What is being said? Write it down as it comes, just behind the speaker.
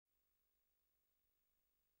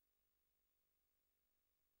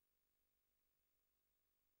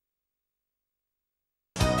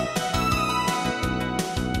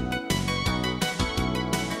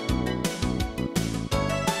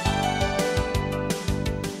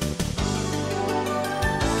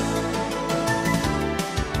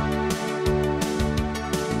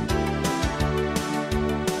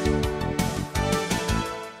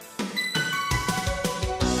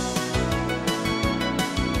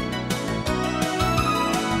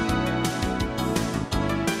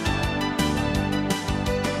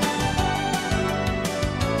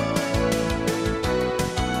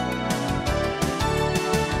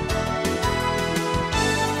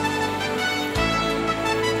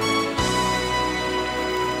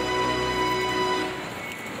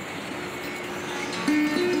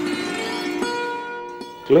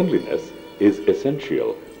Cleanliness is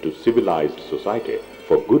essential to civilized society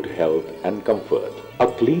for good health and comfort. A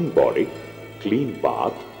clean body, clean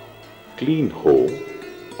bath, clean home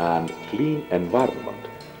and clean environment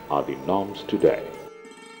are the norms today.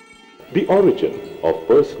 The origin of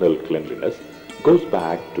personal cleanliness goes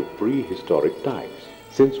back to prehistoric times.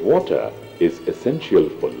 Since water is essential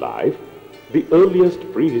for life, the earliest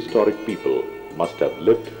prehistoric people must have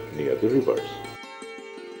lived near the rivers.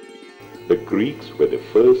 The Greeks were the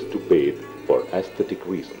first to bathe for aesthetic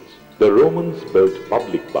reasons. The Romans built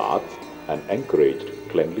public baths and encouraged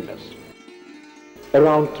cleanliness.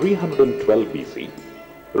 Around 312 BC,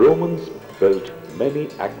 Romans built many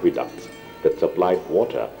aqueducts that supplied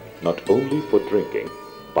water not only for drinking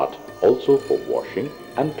but also for washing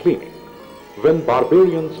and cleaning. When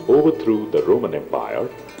barbarians overthrew the Roman Empire,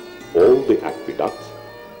 all the aqueducts,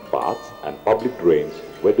 baths and public drains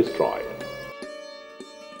were destroyed.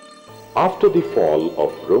 After the fall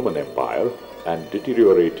of Roman Empire and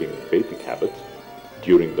deteriorating bathing habits,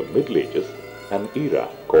 during the Middle Ages, an era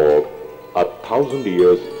called 1,000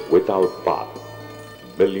 years without bath,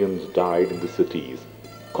 millions died in the cities,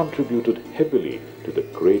 contributed heavily to the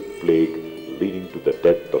Great Plague leading to the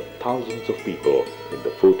death of thousands of people in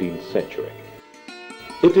the 14th century.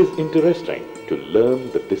 It is interesting to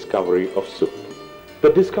learn the discovery of soap.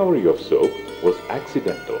 The discovery of soap was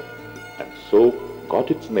accidental, and soap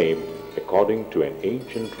got its name according to an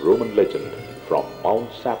ancient Roman legend from Mount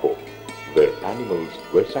Sapo, where animals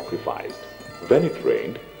were sacrificed. When it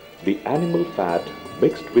rained, the animal fat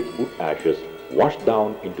mixed with wood ashes washed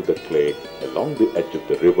down into the clay along the edge of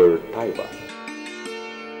the river Tiber.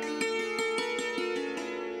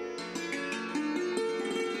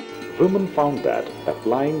 Women found that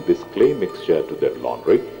applying this clay mixture to their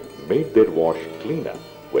laundry made their wash cleaner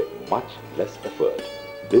with much less effort.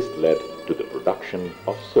 This led to the production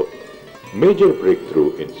of soap. Major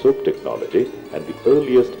breakthrough in soap technology and the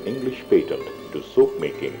earliest English patent to soap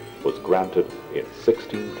making was granted in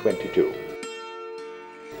 1622.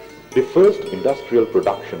 The first industrial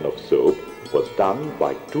production of soap was done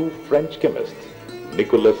by two French chemists,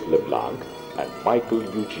 Nicolas Leblanc and Michael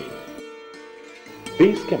Eugene.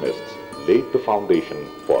 These chemists laid the foundation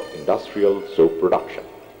for industrial soap production.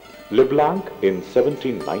 Leblanc in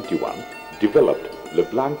 1791 developed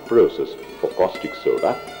Leblanc process for caustic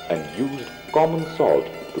soda and used common salt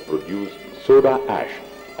to produce soda ash,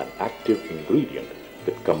 an active ingredient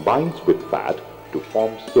that combines with fat to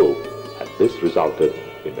form soap, and this resulted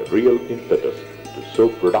in a real impetus to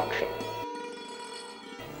soap production.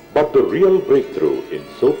 But the real breakthrough in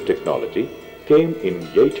soap technology came in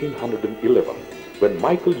 1811 when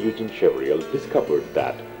Michael Eugene Chevrier discovered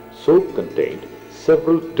that soap contained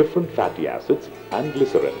several different fatty acids and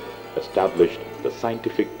glycerin, established the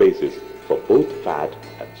scientific basis for both fat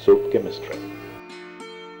and soap chemistry.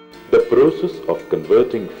 The process of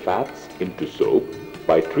converting fats into soap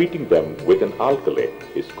by treating them with an alkali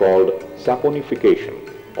is called saponification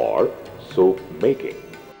or soap making.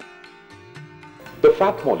 The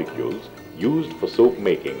fat molecules used for soap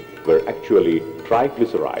making were actually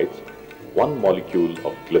triglycerides, one molecule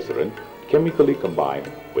of glycerin chemically combined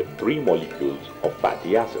with 3 molecules of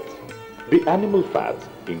fatty acids. The animal fats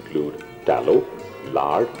include tallow,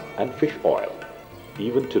 lard and fish oil.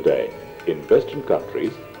 Even today, in Western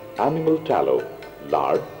countries, animal tallow,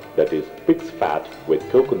 lard, that is pig's fat with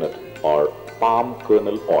coconut or palm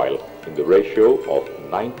kernel oil in the ratio of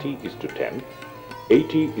 90:10,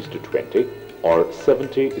 80:20 or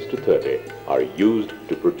 70:30 are used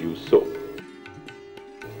to produce soap.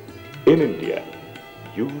 In India,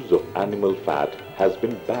 use of animal fat has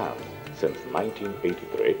been banned since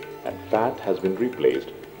 1983 and fat has been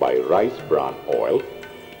replaced by rice bran oil,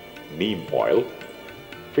 neem oil,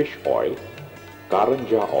 fish oil,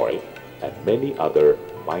 karanja oil and many other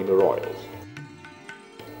minor oils.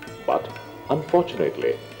 But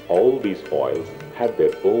unfortunately, all these oils had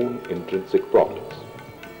their own intrinsic problems.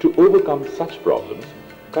 To overcome such problems,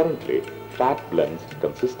 currently fat blends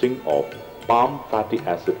consisting of palm fatty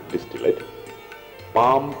acid distillate,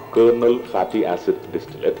 palm kernel fatty acid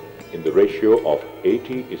distillate in the ratio of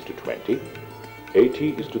 80:20,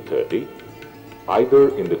 80:30, either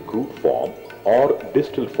in the crude form or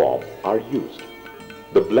distilled form are used.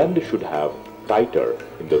 The blend should have titer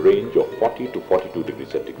in the range of 40 to 42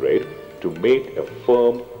 degrees centigrade to make a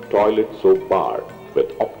firm toilet soap bar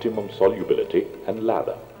with optimum solubility and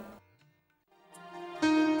lather.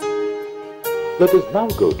 Let us now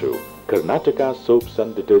go to Karnataka Soaps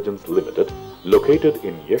and Detergents Limited, located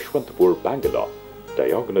in Yeshwantpur, Bangalore,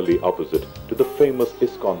 diagonally opposite to the famous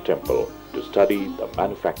ISKCON temple, to study the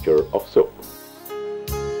manufacture of soap.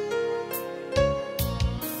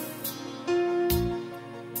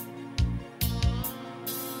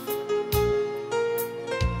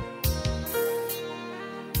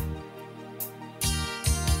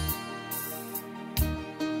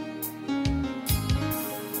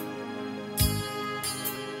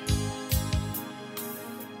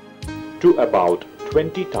 To about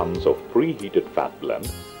 20 tons of preheated fat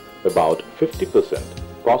blend, about 50%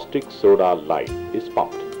 caustic soda lye is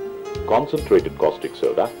pumped. Concentrated caustic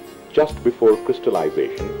soda just before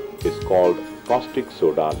crystallization is called caustic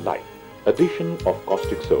soda lye. Addition of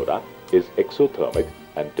caustic soda is exothermic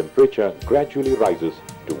and temperature gradually rises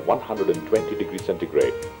to 120 degrees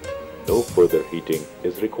centigrade. No further heating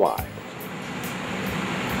is required.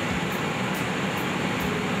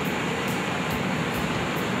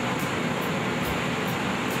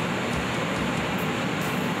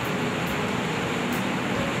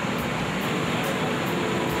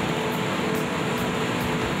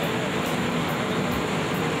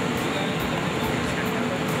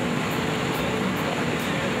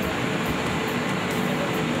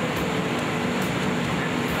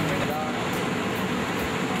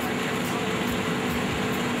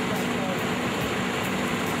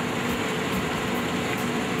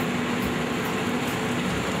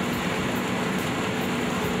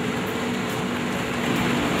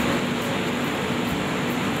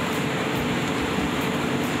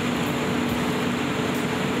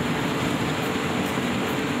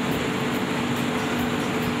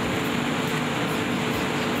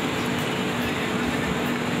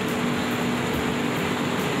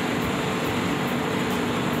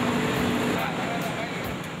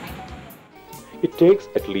 It takes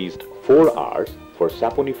at least 4 hours for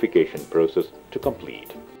saponification process to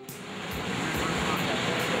complete.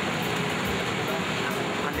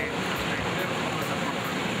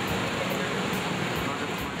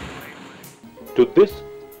 To this,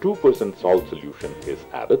 2% salt solution is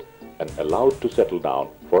added and allowed to settle down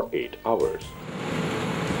for 8 hours.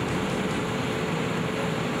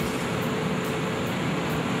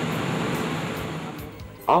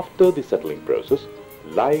 After the settling process,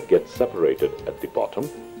 lye gets separated at the bottom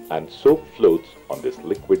and soap floats on this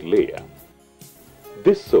liquid layer.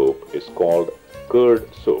 This soap is called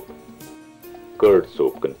curd soap. Curd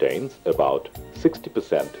soap contains about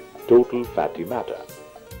 60% total fatty matter.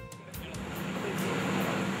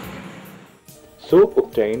 Soap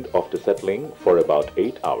obtained after settling for about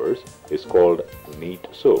 8 hours is called neat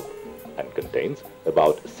soap and contains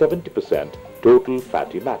about 70% total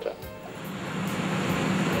fatty matter.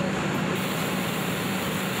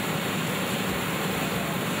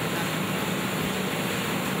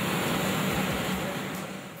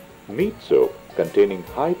 Neat soap containing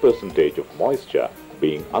high percentage of moisture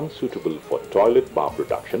being unsuitable for toilet bar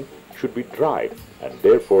production should be dried and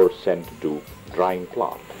therefore sent to drying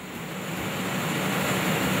plant.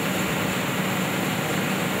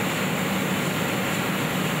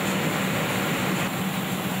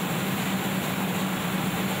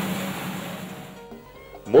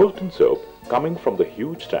 Molten soap coming from the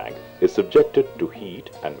huge tank is subjected to heat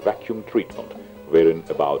and vacuum treatment, wherein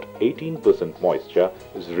about 18% moisture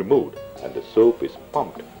is removed and the soap is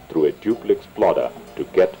pumped through a duplex plotter to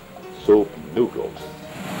get soap noodles.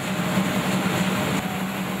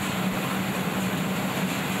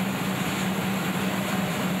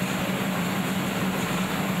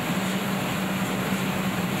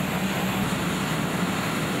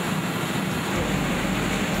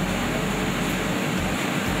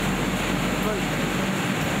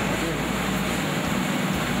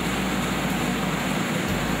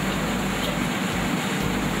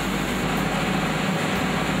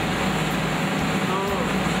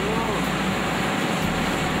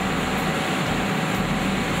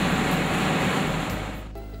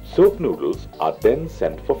 Soap noodles are then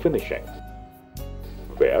sent for finishing,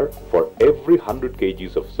 where for every 100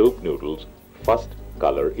 kg of soap noodles, first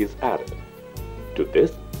color is added. To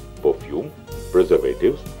this, perfume,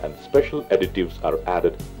 preservatives and special additives are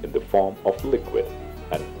added in the form of liquid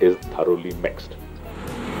and is thoroughly mixed.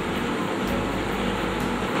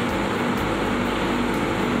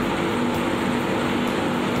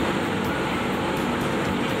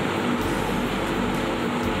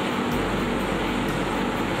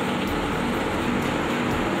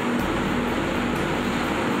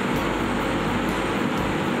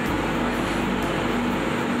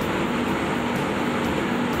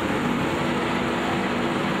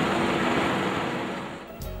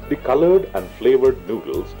 The colored and flavored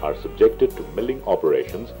noodles are subjected to milling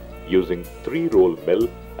operations using 3-roll mill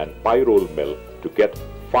and pie-roll mill to get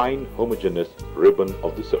fine homogeneous ribbon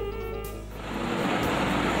of the soap.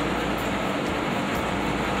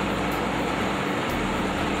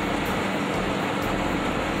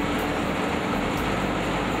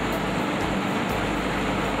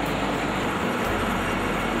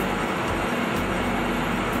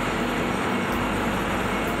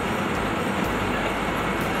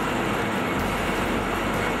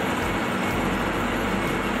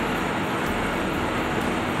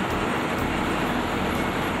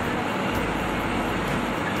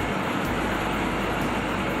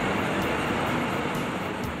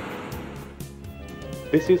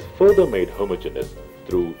 This is further made homogeneous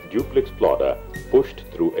through duplex plodder pushed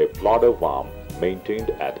through a plodder worm maintained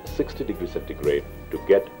at 60 degrees centigrade to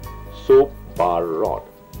get soap bar rod.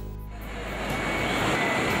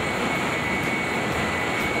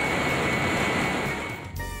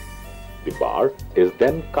 The bar is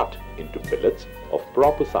then cut into billets of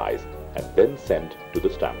proper size and then sent to the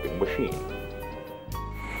stamping machine.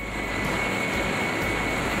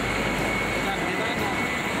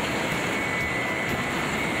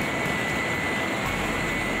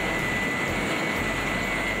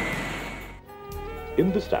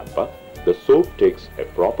 In the stamper, the soap takes a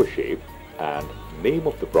proper shape and name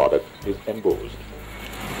of the product is embossed.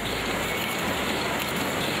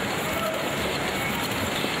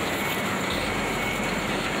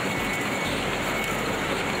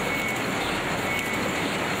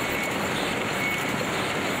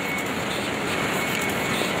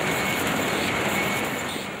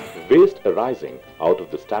 Waste arising out of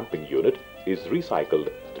the stamping unit is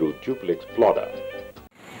recycled through duplex plodder.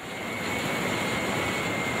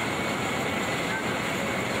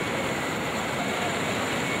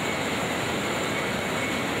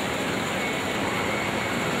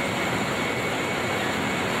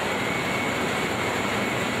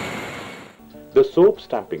 The soap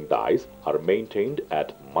stamping dies are maintained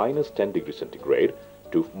at -10 degrees centigrade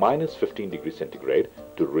to -15 degrees centigrade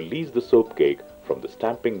to release the soap cake from the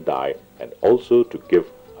stamping die and also to give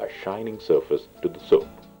a shining surface to the soap.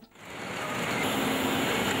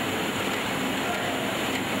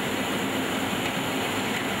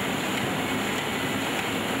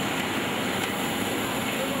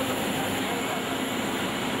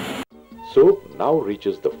 Soap now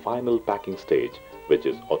reaches the final packing stage, which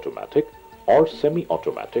is automatic or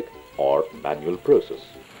semi-automatic or manual process.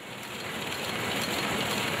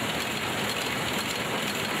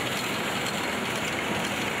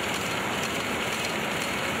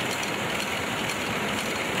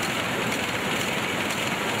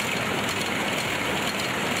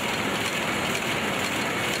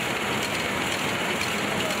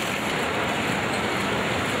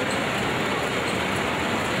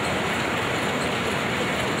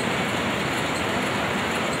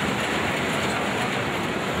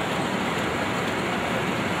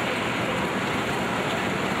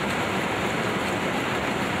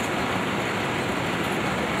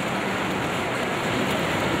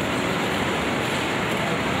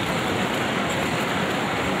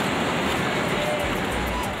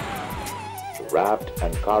 Wrapped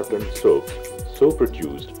and cartoned soaps so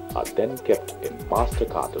produced are then kept in master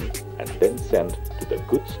carton and then sent to the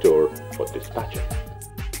goods store for dispatching.